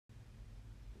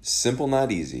Simple,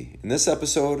 not easy. In this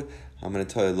episode, I'm going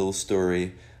to tell you a little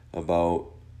story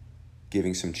about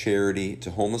giving some charity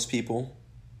to homeless people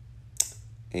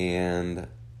and,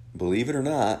 believe it or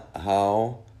not,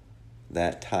 how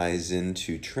that ties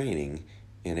into training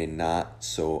in a not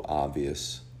so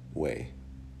obvious way.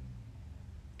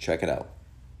 Check it out.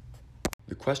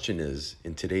 The question is,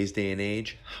 in today's day and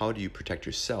age, how do you protect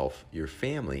yourself, your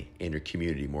family, and your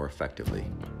community more effectively?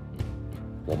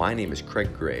 Well, my name is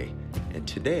Craig Gray, and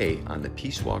today on the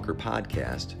Peace Walker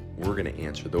podcast, we're going to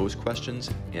answer those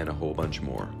questions and a whole bunch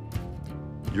more.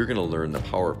 You're going to learn the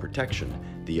power of protection,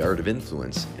 the art of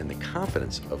influence, and the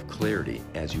confidence of clarity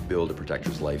as you build a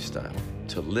protector's lifestyle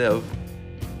to live,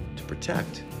 to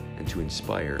protect, and to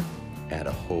inspire at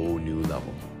a whole new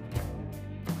level.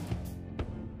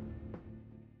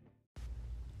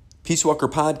 Peace Walker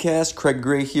podcast, Craig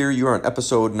Gray here. You are on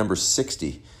episode number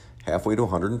 60, halfway to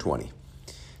 120.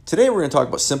 Today we're going to talk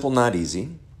about simple, not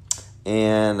easy,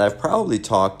 and I've probably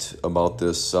talked about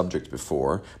this subject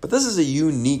before, but this is a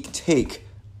unique take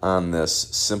on this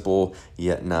simple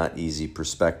yet not easy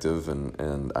perspective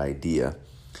and idea.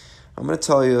 I'm going to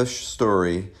tell you a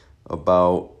story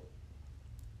about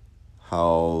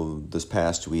how this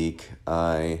past week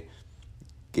I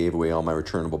gave away all my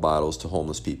returnable bottles to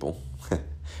homeless people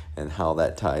and how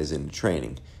that ties into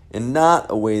training, in not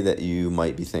a way that you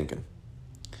might be thinking.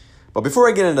 But before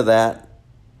I get into that,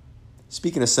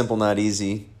 speaking of simple, not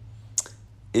easy,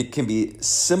 it can be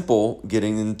simple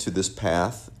getting into this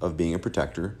path of being a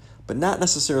protector, but not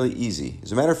necessarily easy.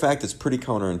 As a matter of fact, it's pretty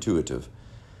counterintuitive.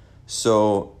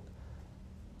 So,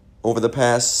 over the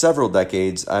past several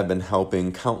decades, I've been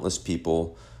helping countless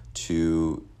people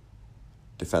to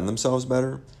defend themselves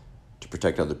better, to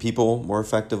protect other people more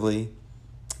effectively,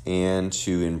 and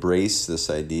to embrace this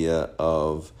idea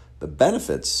of the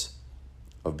benefits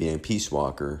of being a peace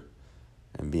walker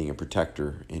and being a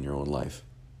protector in your own life.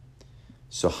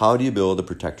 So how do you build a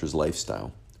protector's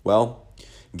lifestyle? Well,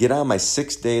 get on my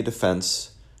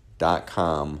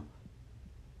 6daydefense.com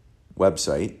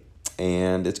website,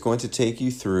 and it's going to take you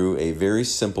through a very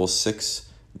simple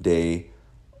 6-day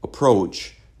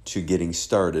approach to getting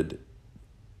started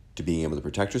to being able to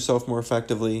protect yourself more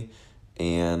effectively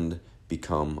and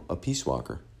become a peace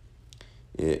walker.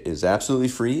 It is absolutely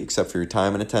free except for your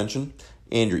time and attention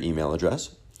and your email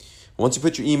address. Once you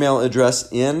put your email address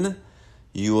in,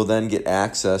 you will then get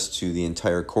access to the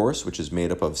entire course, which is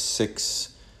made up of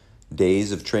 6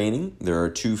 days of training. There are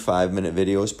 2 5-minute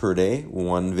videos per day.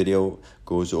 One video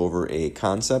goes over a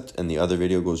concept, and the other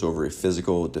video goes over a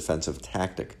physical defensive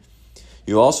tactic.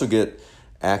 You also get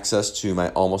access to my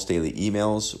almost daily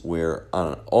emails, where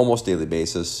on an almost daily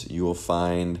basis, you will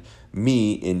find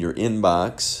me in your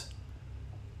inbox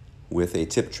with a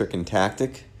tip, trick, and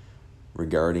tactic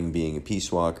regarding being a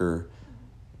peace walker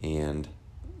and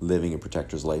living a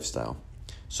protector's lifestyle.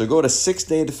 So go to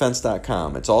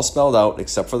 6daydefense.com. It's all spelled out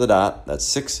except for the dot. That's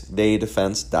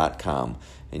 6daydefense.com.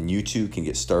 And you too can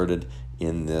get started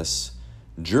in this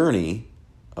journey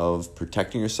of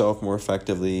protecting yourself more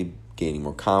effectively, gaining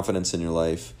more confidence in your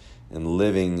life, and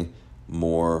living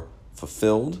more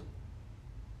fulfilled.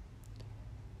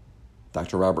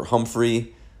 Dr. Robert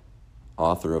Humphrey,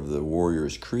 author of The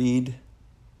Warrior's Creed.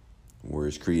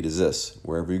 Warrior's Creed is this: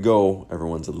 wherever you go,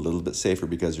 everyone's a little bit safer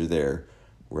because you're there.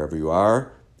 Wherever you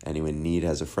are, anyone in need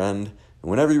has a friend. And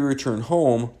whenever you return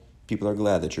home, people are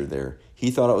glad that you're there.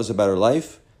 He thought it was a better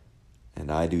life,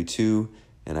 and I do too,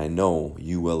 and I know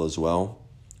you will as well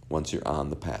once you're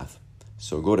on the path.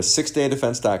 So go to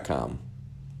 6daydefense.com.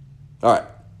 All right,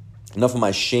 enough of my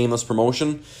shameless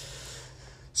promotion.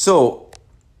 So,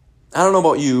 I don't know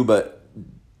about you, but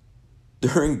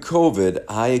during COVID,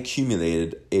 I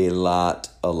accumulated a lot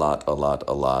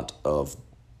of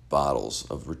bottles,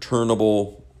 of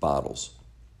returnable bottles.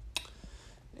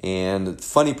 And the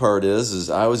funny part is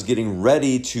I was getting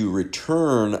ready to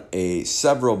return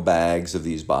several bags of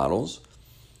these bottles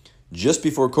just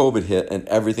before COVID hit and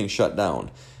everything shut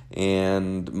down.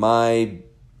 And my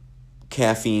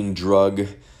caffeine drug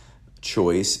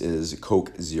choice is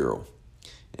Coke Zero.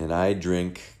 And I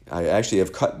actually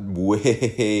have cut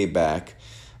way back.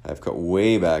 I've cut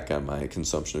way back on my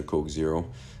consumption of Coke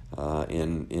Zero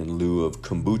in lieu of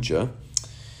kombucha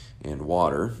and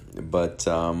water. But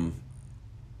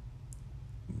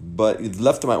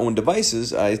left to my own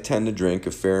devices, I tend to drink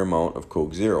a fair amount of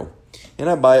Coke Zero. And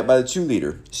I buy it by the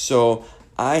 2-liter. So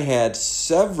I had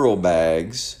several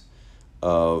bags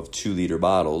of 2-liter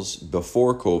bottles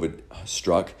before COVID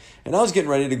struck, and I was getting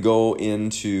ready to go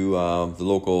into the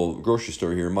local grocery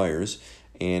store here in Myers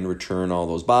and return all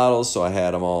those bottles. So I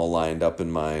had them all lined up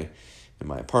in my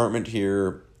apartment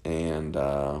here, and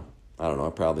I don't know,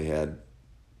 I probably had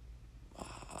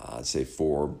I'd say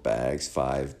 4 bags,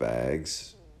 5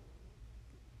 bags,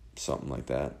 something like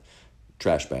that.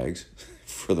 Trash bags,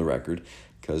 for the record,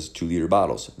 because 2-liter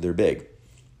bottles, they're big.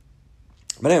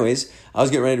 But anyways, I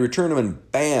was getting ready to return them,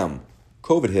 and bam,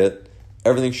 COVID hit,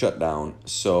 everything shut down.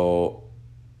 So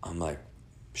I'm like,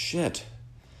 shit,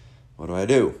 what do I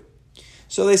do?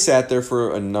 So they sat there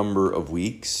for a number of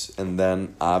weeks, and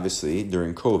then obviously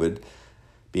during COVID,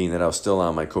 being that I was still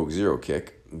on my Coke Zero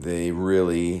kick, they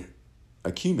really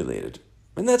accumulated.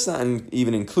 And that's not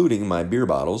even including my beer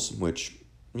bottles, which,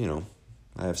 I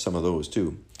have some of those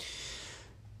too.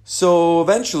 So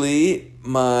eventually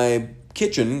my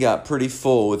kitchen got pretty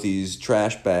full with these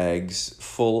trash bags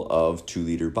full of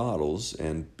 2-liter bottles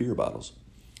and beer bottles.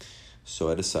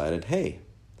 So I decided, hey,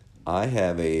 I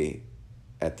have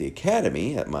at the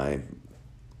academy, at my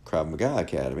Krav Maga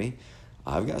Academy,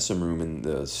 I've got some room in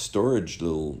the storage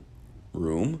little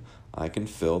room. I can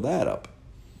fill that up.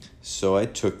 So I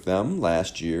took them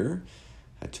last year.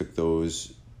 I took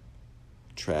those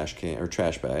trash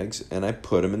bags and I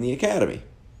put them in the academy.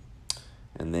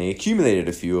 And they accumulated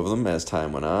a few of them as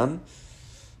time went on,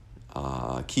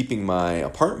 keeping my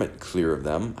apartment clear of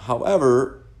them.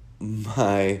 However,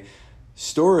 my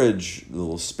storage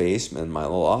little space and my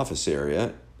little office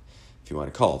area, if you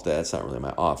want to call it that, it's not really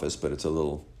my office, but it's a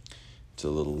little I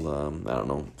don't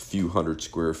know, few hundred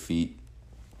square feet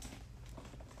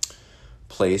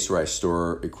place where I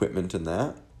store equipment and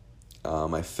that.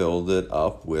 I filled it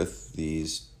up with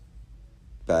these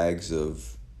bags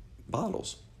of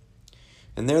bottles.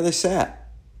 And there they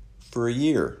sat for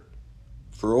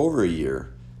over a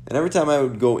year. And every time I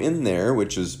would go in there,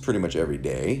 which was pretty much every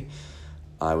day,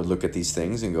 I would look at these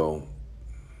things and go,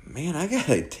 man, I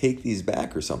gotta take these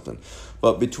back or something.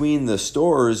 But between the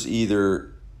stores,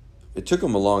 either it took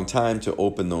them a long time to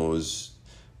open those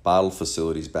bottle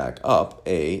facilities back up,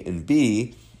 A, and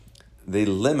B, they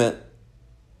limit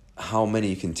how many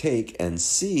you can take, and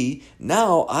C,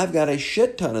 now I've got a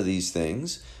shit ton of these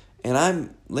things, and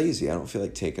I'm lazy. I don't feel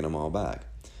like taking them all back.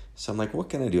 So I'm like, what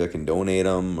can I do? I can donate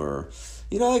them, or,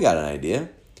 I got an idea.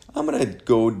 I'm going to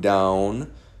go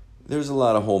down. There's a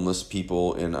lot of homeless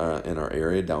people in our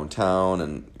area downtown,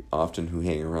 and often who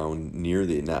hang around near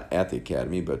not at the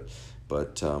academy, but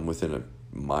within a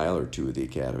mile or two of the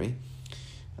academy.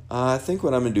 I think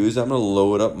what I'm going to do is I'm going to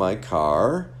load up my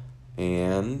car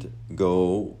and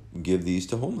go give these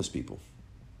to homeless people.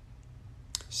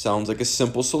 Sounds like a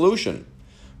simple solution.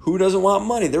 Who doesn't want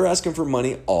money? They're asking for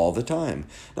money all the time.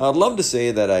 Now, I'd love to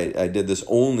say that I did this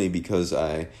only because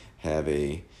I have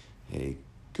a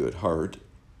good heart.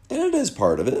 And it is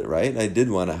part of it, right? I did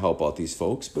want to help out these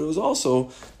folks, but it was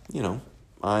also,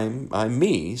 I'm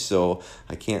me, so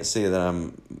I can't say that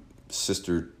I'm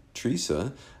Sister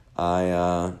Teresa.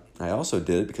 I also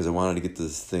did it because I wanted to get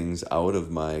these things out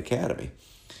of my academy.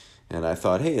 And I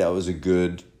thought, hey, that was a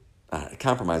good,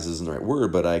 compromise isn't the right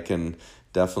word, but I can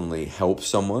definitely help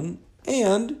someone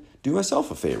and do myself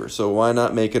a favor. So why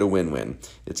not make it a win-win?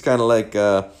 It's kind of like,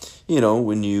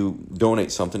 when you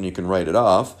donate something, you can write it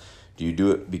off. Do you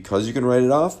do it because you can write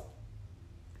it off?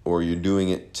 Or you're doing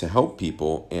it to help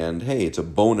people, and hey, it's a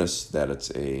bonus that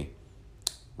it's a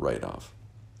write-off.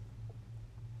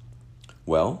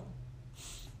 Well,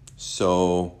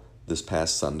 so this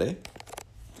past Sunday,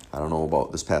 I don't know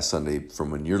about this past Sunday from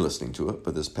when you're listening to it,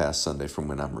 but this past Sunday from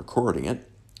when I'm recording it.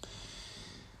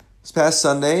 This past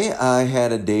Sunday, I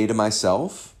had a day to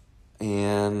myself,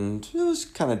 and it was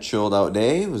kind of chilled out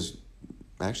day. It was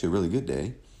actually a really good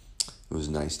day. It was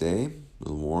a nice day, a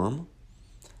little warm.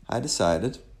 I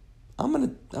decided I'm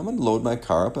gonna load my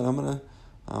car up, and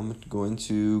I'm going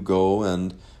to go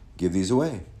and give these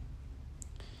away.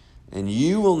 And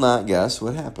you will not guess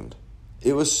what happened.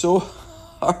 It was so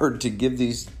hard to give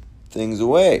these things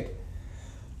away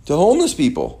to homeless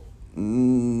people.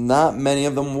 Not many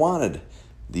of them wanted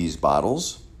these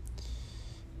bottles.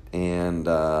 And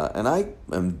I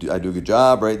do a good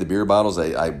job, right? The beer bottles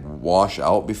I wash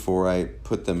out before I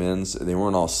put them in. So they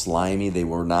weren't all slimy. They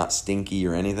were not stinky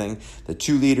or anything. The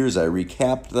 2 liters, I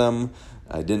recapped them.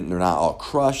 They're not all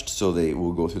crushed, so they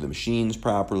will go through the machines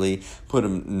properly. Put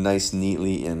them nice,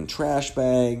 neatly in trash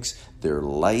bags. They're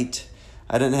light.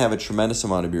 I didn't have a tremendous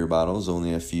amount of beer bottles,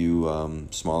 only a few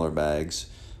smaller bags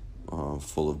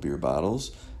full of beer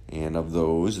bottles. And of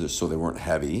those, so they weren't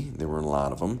heavy, there weren't a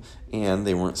lot of them, and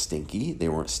they weren't stinky, they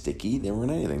weren't sticky, they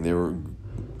weren't anything. They were,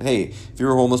 hey, if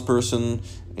you're a homeless person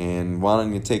and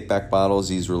wanting to take back bottles,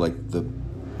 these were like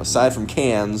aside from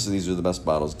cans, these are the best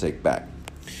bottles to take back.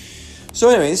 So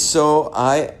anyways,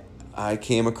 I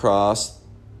came across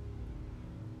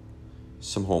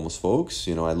some homeless folks.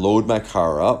 I load my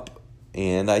car up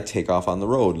and I take off on the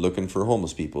road looking for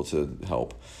homeless people to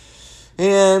help.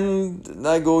 And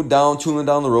I go tooling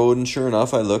down the road, and sure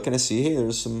enough, I look and I see, hey,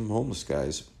 there's some homeless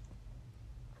guys.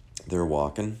 They're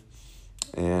walking,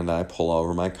 and I pull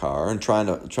over my car and trying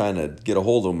to get a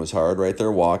hold of them is hard, right?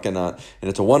 They're walking on, and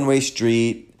it's a one-way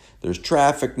street. There's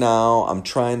traffic now. I'm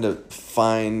trying to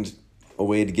find a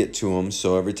way to get to them.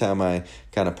 So every time I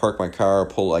kind of park my car,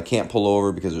 I can't pull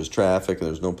over because there's traffic and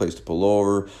there's no place to pull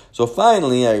over. So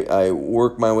finally, I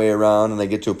work my way around, and I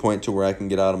get to a point to where I can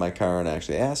get out of my car and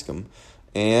actually ask them.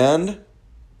 And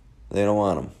they don't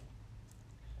want them.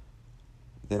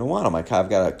 They don't want them. I've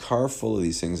got a car full of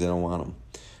these things. They don't want them.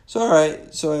 So all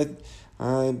right. So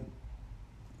I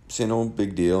say no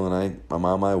big deal, and I'm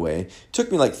on my way. It took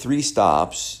me like 3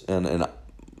 stops and an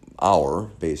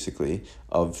hour, basically,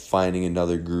 of finding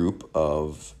another group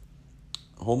of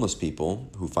homeless people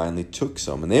who finally took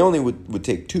some. And they only would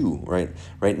take 2, right?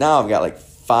 Right now I've got like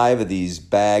 5 of these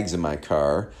bags in my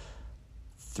car,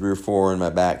 3 or 4 in my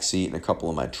back seat, and a couple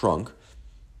in my trunk,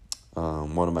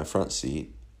 one in my front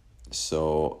seat.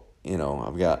 So,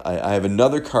 I have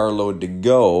another carload to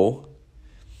go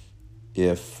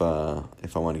if I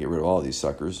want to get rid of all these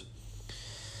suckers.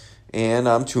 And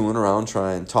I'm tooling around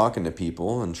talking to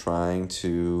people and trying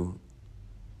to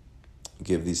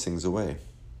give these things away.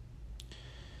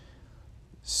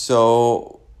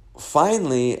 So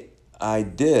finally, I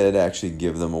did actually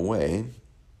give them away,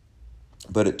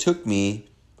 but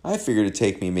I figured it'd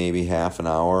take me maybe half an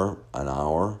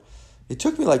hour. It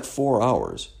took me like 4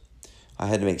 hours. I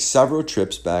had to make several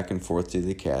trips back and forth to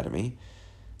the academy.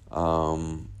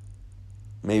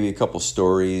 Maybe a couple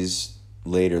stories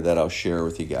later that I'll share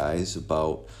with you guys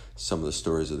about some of the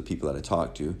stories of the people that I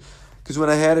talked to. Because when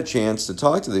I had a chance to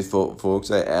talk to the folks,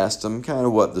 I asked them kind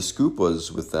of what the scoop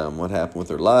was with them, what happened with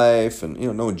their life, and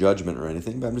no judgment or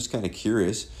anything, but I'm just kind of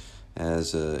curious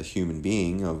as a human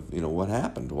being of what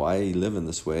happened, why are you living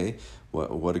this way,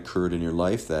 what occurred in your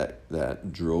life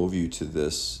that drove you to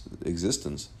this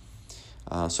existence.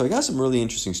 So I got some really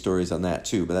interesting stories on that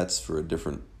too, but that's for a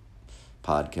different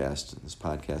podcast. This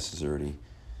podcast is already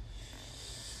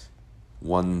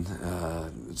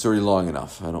it's already long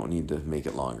enough. I don't need to make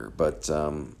it longer. But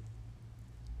so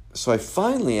I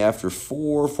finally, after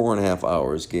 4.5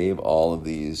 hours, gave all of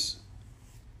these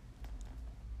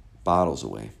bottles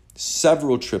away.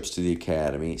 Several trips to the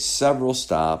academy, several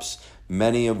stops,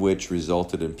 many of which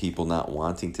resulted in people not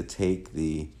wanting to take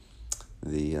the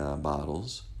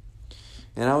bottles.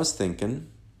 And I was thinking,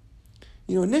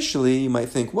 initially you might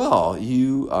think, well,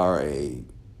 you are a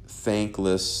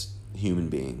thankless human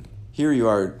being. Here you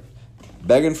are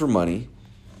begging for money,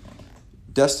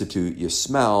 destitute, you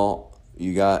smell,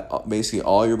 you got basically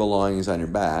all your belongings on your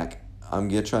back. I'm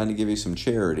trying to give you some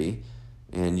charity,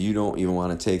 and you don't even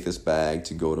want to take this bag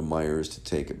to go to Myers to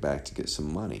take it back to get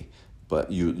some money. But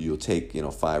you'll take, $5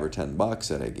 or $10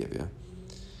 that I give you.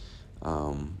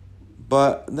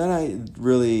 But then I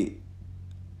really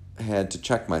had to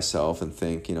check myself and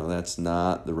think, that's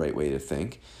not the right way to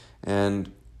think.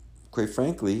 And quite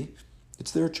frankly,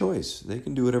 it's their choice. They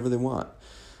can do whatever they want.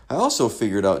 I also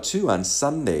figured out, too, on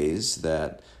Sundays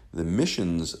that the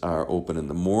missions are open in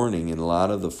the morning, and a lot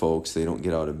of the folks, they don't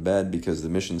get out of bed because the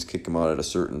missions kick them out at a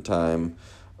certain time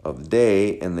of the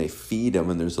day, and they feed them,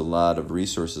 and there's a lot of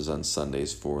resources on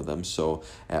Sundays for them. So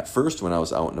at first, when I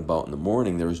was out and about in the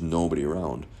morning, there was nobody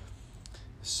around.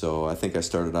 So I think I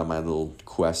started on my little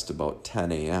quest about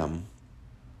 10 a.m.,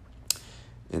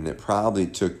 and it probably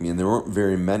took me, and there weren't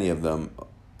very many of them,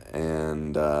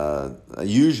 and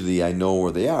usually I know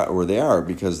where they are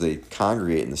because they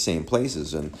congregate in the same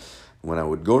places, and when I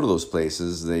would go to those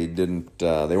places, they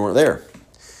weren't there.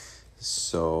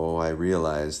 So I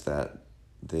realized that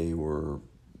they were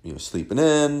sleeping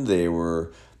in, they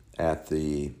were at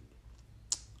the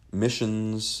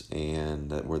missions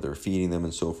and where they're feeding them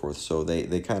and so forth. So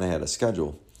they kind of had a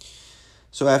schedule.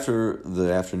 So after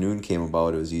the afternoon came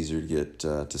about, it was easier to get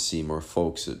to see more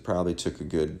folks. It probably took a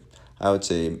good, I would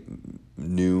say,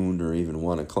 noon or even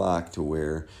 1 o'clock to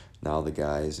where now the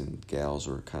guys and gals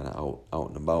were kind of out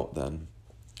and about then.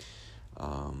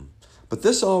 But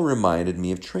this all reminded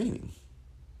me of training.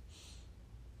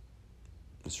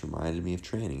 This reminded me of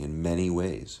training in many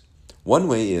ways. One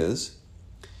way is,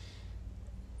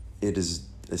 it is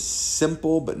a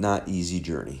simple but not easy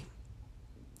journey.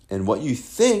 And what you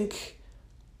think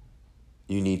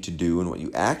you need to do and what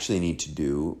you actually need to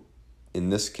do, in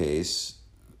this case,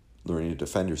 learning to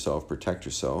defend yourself, protect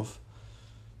yourself,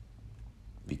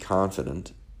 be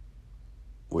confident.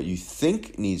 What you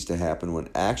think needs to happen, what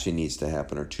actually needs to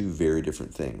happen, are two very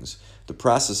different things. The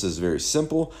process is very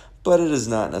simple, but it is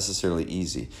not necessarily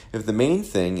easy. If the main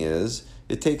thing is,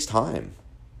 it takes time.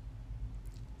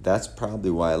 That's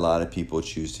probably why a lot of people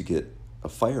choose to get a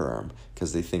firearm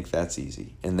because they think that's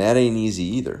easy. And that ain't easy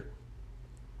either.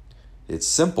 It's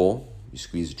simple, you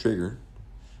squeeze the trigger,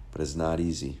 but it's not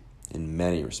easy in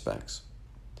many respects.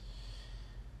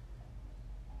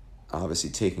 Obviously,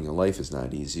 taking a life is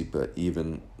not easy, but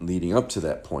even leading up to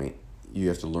that point, you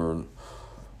have to learn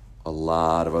a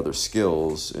lot of other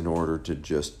skills in order to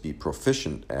just be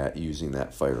proficient at using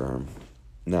that firearm,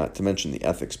 not to mention the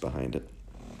ethics behind it.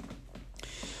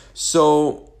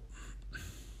 So,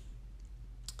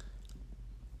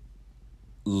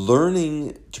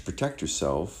 learning to protect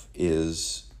yourself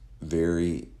is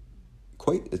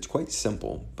it's quite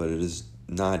simple, but it is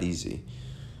not easy.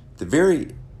 The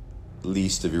very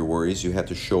least of your worries, you have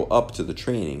to show up to the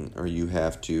training, or you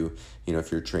have to,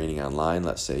 if you're training online,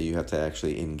 let's say, you have to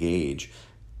actually engage.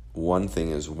 One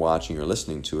thing is watching or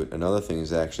listening to it. Another thing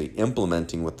is actually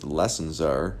implementing what the lessons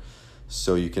are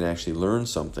so you can actually learn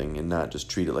something and not just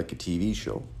treat it like a TV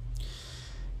show.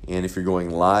 And if you're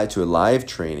going live to a live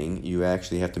training, you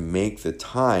actually have to make the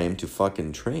time to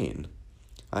fucking train.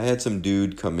 I had some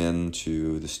dude come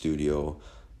into the studio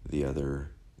the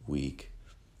other week,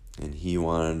 and he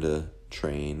wanted to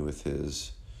train with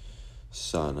his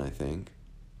son, I think.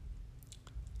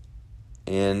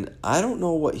 And I don't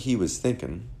know what he was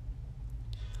thinking,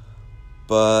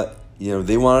 but,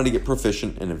 they wanted to get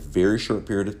proficient in a very short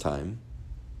period of time.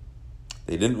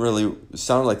 It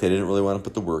sounded like they didn't really want to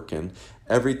put the work in.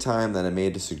 Every time that I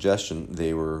made a suggestion,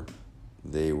 they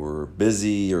were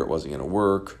busy or it wasn't going to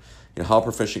work. How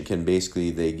proficient can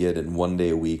basically they get in 1 day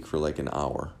a week for like an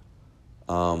hour?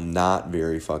 Not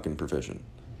very fucking proficient.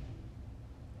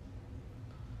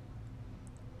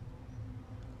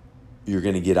 You're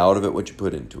going to get out of it what you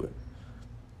put into it.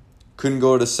 Couldn't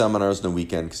go to seminars on the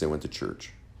weekend because I went to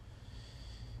church.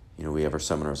 We have our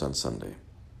seminars on Sunday.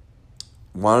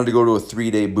 Wanted to go to a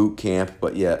 3-day boot camp,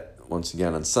 but yet, once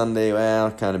again, on Sunday,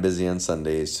 kind of busy on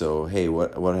Sundays. So, hey,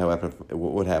 what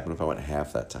would happen if I went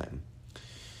half that time?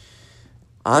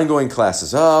 Ongoing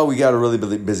classes. We got a really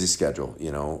busy schedule.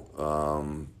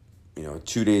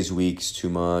 2 days a week's too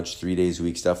much. 3 days a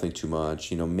week's definitely too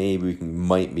much. Maybe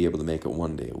might be able to make it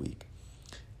 1 day a week.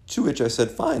 To which I said,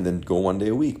 fine, then go 1 day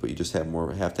a week, but you just have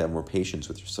to have more patience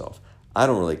with yourself. I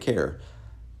don't really care,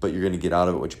 but you're going to get out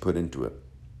of it what you put into it.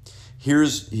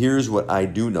 Here's what I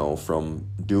do know from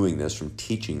doing this, from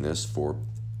teaching this for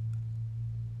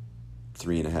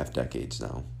 3.5 decades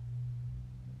now.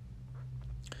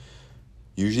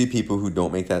 Usually people who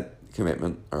don't make that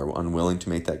commitment, are unwilling to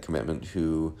make that commitment,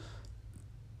 who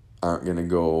aren't going to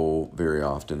go very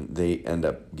often, they end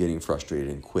up getting frustrated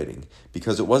and quitting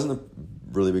because it wasn't a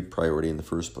really big priority in the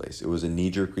first place. It was a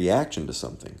knee-jerk reaction to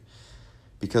something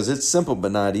because it's simple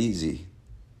but not easy.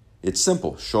 It's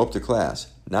simple, show up to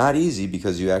class. Not easy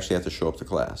because you actually have to show up to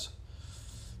class.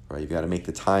 Right? You've got to make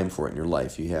the time for it in your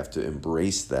life. You have to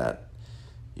embrace that.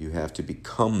 You have to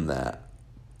become that.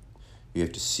 You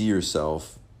have to see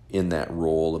yourself in that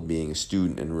role of being a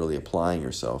student and really applying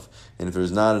yourself. And if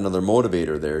there's not another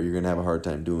motivator there, you're going to have a hard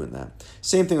time doing that.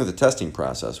 Same thing with the testing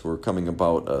process. We're coming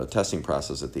about a testing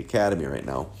process at the academy right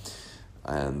now.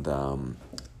 And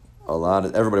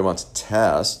everybody wants to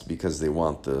test because they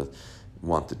want the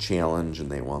challenge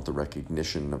and they want the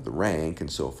recognition of the rank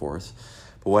and so forth.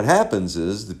 But what happens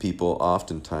is the people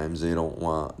oftentimes they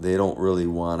don't really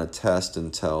want to test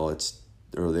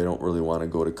they don't really want to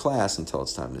go to class until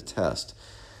it's time to test.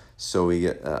 So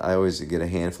I always get a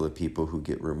handful of people who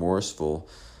get remorseful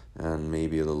and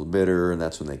maybe a little bitter, and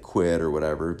that's when they quit or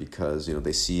whatever, because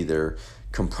they see their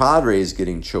compadres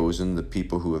getting chosen, the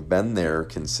people who have been there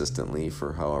consistently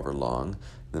for however long.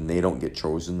 Then they don't get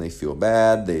chosen, they feel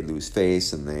bad, they lose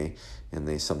face, and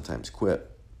they sometimes quit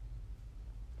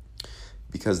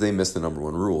because they miss the number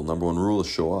one rule. Number one rule is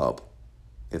show up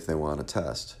if they want to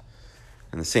test.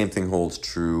 And the same thing holds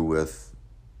true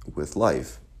with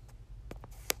life.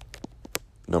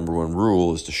 Number one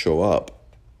rule is to show up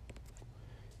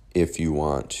if you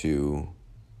want to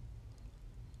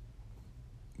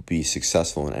be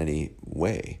successful in any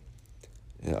way.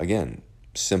 Again,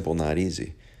 simple, not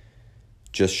easy.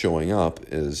 Just showing up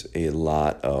is a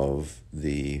lot of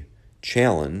the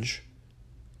challenge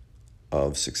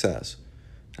of success.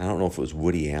 I don't know if it was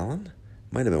Woody Allen.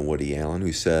 Might have been Woody Allen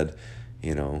who said,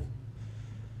 80%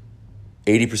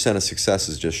 of success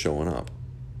is just showing up.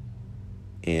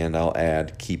 And I'll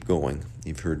add, keep going.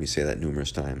 You've heard me say that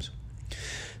numerous times.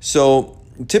 So,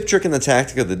 tip, trick, and the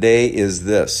tactic of the day is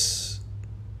this.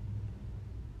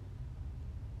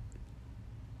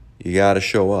 You got to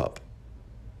show up.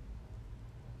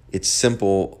 It's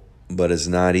simple, but it's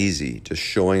not easy. Just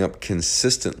showing up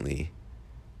consistently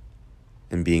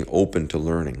and being open to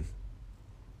learning.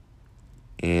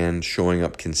 and showing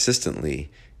up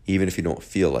consistently, even if you don't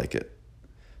feel like it.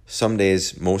 Some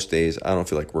days, most days, I don't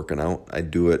feel like working out. I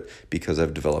do it because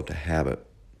I've developed a habit.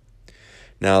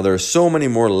 Now, there are so many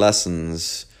more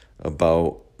lessons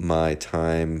about my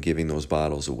time giving those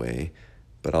bottles away,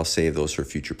 but I'll save those for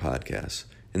future podcasts.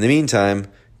 In the meantime,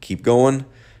 keep going,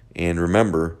 and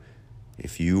remember,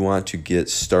 if you want to get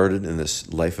started in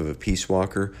this life of a peace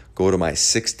walker, go to my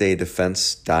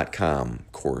 6daydefense.com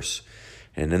course.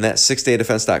 And in that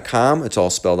 6daydefense.com, it's all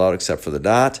spelled out except for the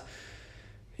dot.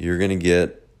 You're going to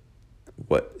get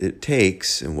what it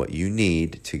takes and what you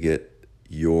need to get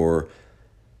your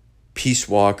peace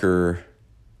walker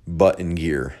butt in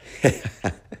gear.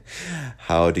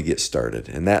 How to get started.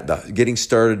 And getting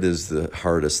started is the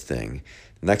hardest thing.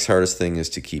 The next hardest thing is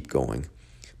to keep going.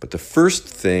 But the first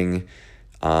thing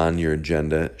on your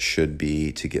agenda should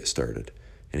be to get started.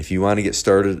 And if you want to get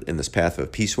started in this path of a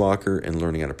peace walker and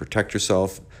learning how to protect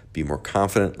yourself, be more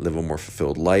confident, live a more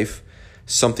fulfilled life,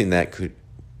 something that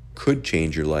could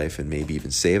change your life and maybe even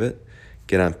save it,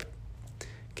 get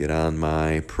on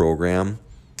my program,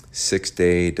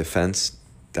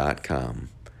 6daydefense.com.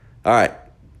 All right.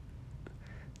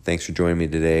 Thanks for joining me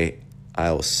today.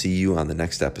 I will see you on the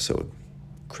next episode.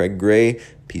 Craig Gray,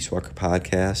 Peace Walker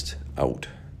Podcast, out.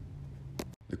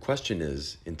 The question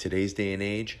is, in today's day and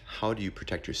age, how do you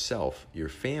protect yourself, your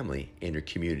family, and your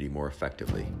community more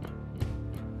effectively?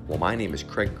 Well, my name is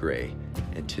Craig Gray,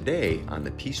 and today on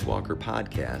the Peace Walker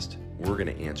Podcast, we're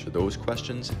going to answer those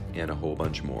questions and a whole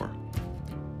bunch more.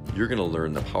 You're going to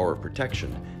learn the power of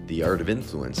protection, the art of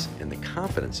influence, and the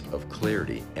confidence of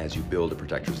clarity as you build a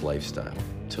protector's lifestyle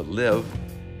to live,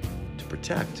 to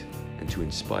protect, and to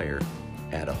inspire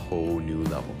at a whole new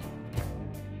level.